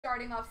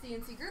starting off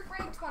CNC group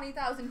break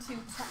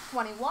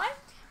 20,021.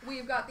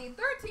 We've got the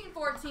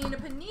 13-14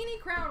 Panini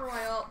Crown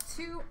Royal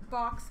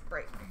 2-box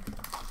break.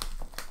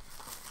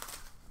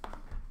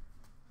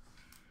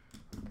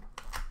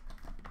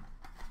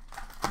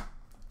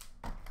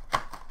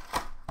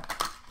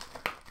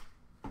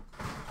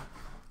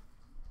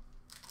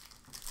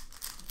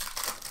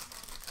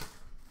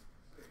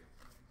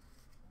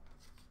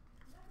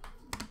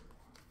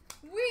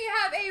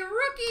 A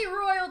rookie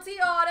royalty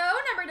auto,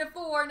 number to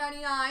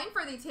 499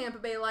 for the Tampa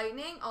Bay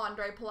Lightning,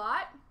 Andre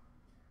Plot.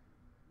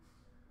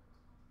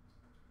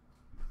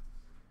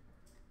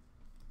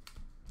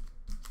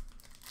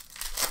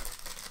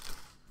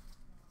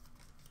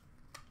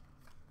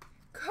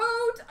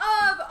 Coat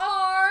of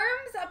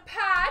Arms, a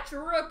patch,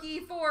 rookie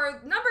for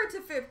number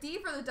to 50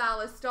 for the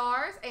Dallas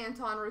Stars,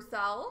 Anton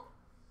Roussel.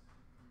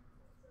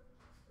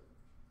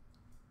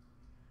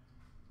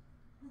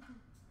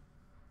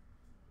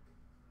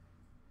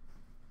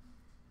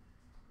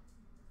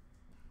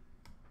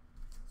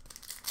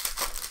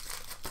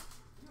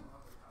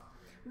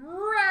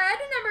 Red,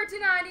 number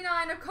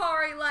 299 of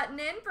Kari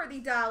Lettinen for the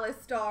Dallas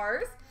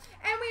Stars.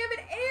 And we have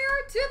an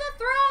heir to the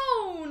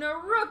throne, a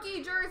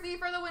rookie jersey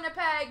for the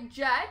Winnipeg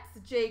Jets,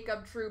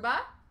 Jacob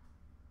Trouba.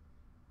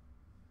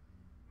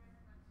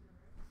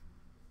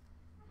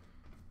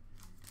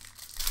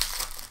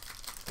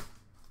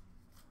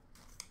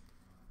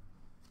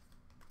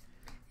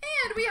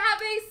 And we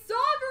have a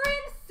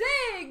Sovereign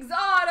Sigs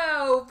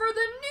auto for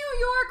the New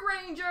York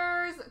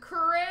Rangers,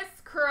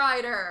 Chris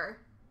Kreider.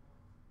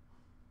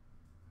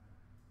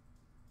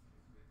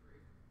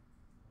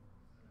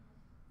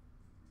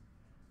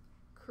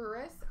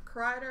 Chris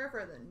Kreider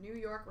for the New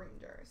York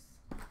Rangers.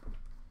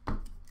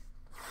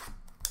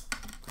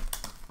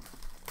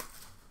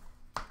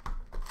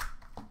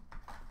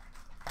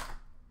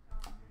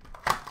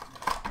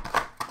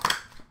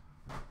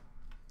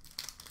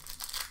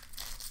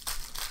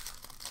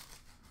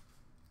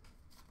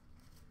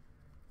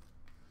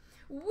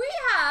 We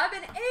have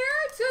an heir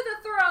to the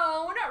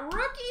throne,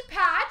 rookie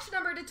patch,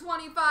 number to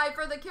 25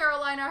 for the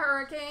Carolina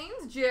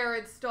Hurricanes,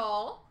 Jared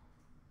Stahl.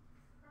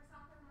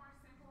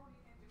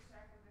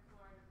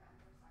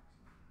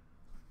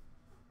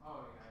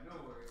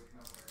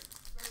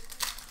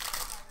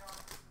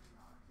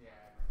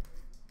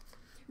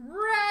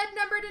 Red,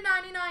 number to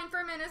 99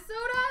 for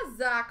Minnesota,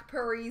 Zach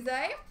Parise.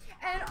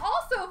 And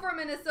also for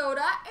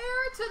Minnesota,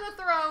 heir to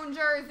the throne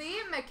jersey,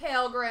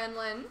 Mikael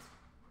Granlund.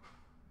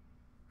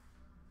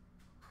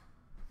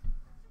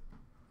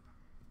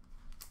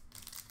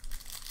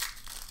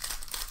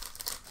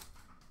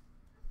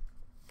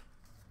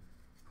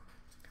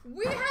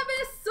 We have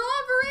a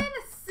Sovereign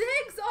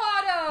Sigs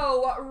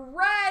auto,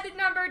 red,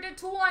 number to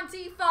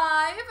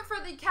 25 for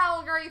the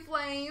Calgary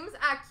Flames,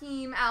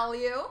 Akim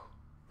Aliu.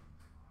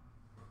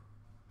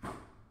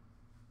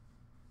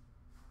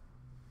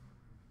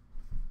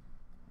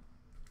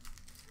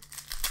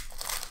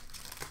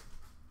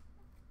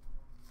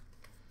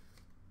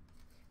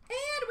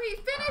 We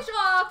finish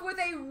off with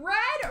a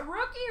red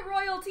rookie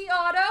royalty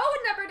auto,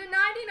 number to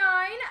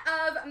 99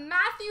 of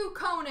Matthew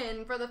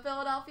Conan for the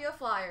Philadelphia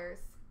Flyers.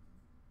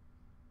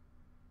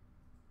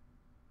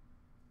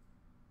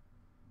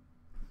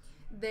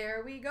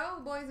 There we go,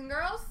 boys and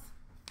girls.